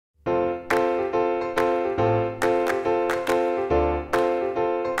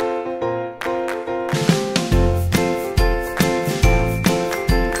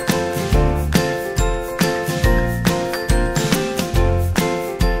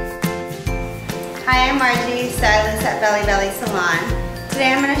Hi, I'm Margie, stylist at Belli Belli Salon.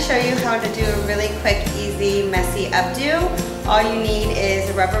 Today I'm going to show you how to do a really quick, easy, messy updo. All you need is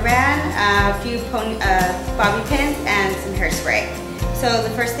a rubber band, a few bobby pins, and some hairspray. So the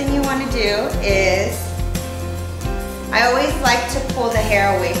first thing you want to do is, I always like to pull the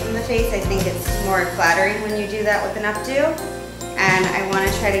hair away from the face. I think it's more flattering when you do that with an updo. And I want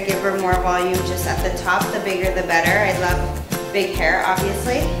to try to give her more volume just at the top. The bigger the better. I love big hair,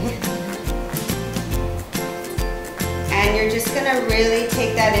 obviously. And you're just going to really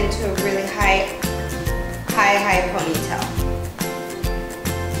take that into a really high ponytail.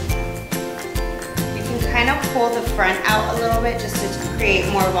 You can kind of pull the front out a little bit just to create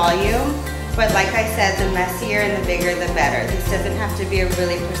more volume. But like I said, the messier and the bigger the better. This doesn't have to be a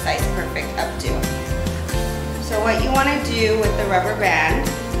really precise, perfect updo. So what you want to do with the rubber band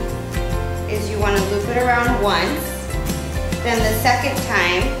is you want to loop it around once. Then the second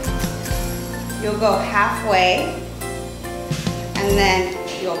time, you'll go halfway. And then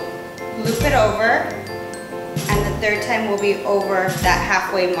you'll loop it over, and the third time will be over that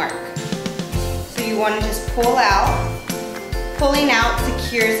halfway mark. So you want to just pull out. Pulling out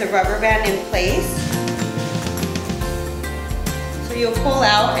secures the rubber band in place. So you'll pull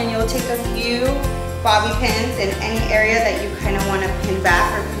out and you'll take a few bobby pins in any area that you kind of want to pin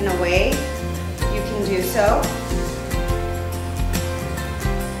back or pin away. You can do so.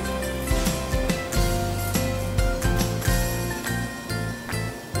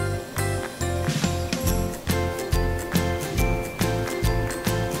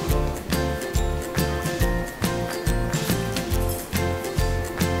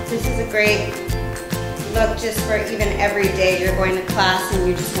 This is a great look just for even every day you're going to class and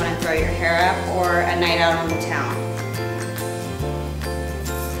you just want to throw your hair up, or a night out on the town.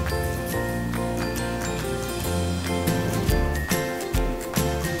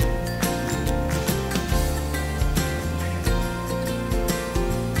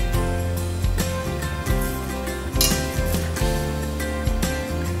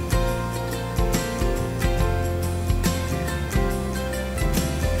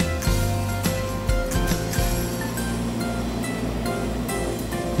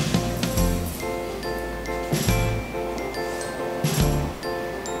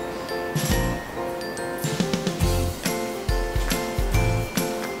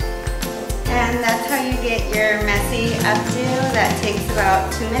 And that's how you get your messy updo that takes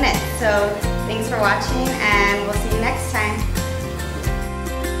about 2 minutes. So thanks for watching, and we'll see you next time.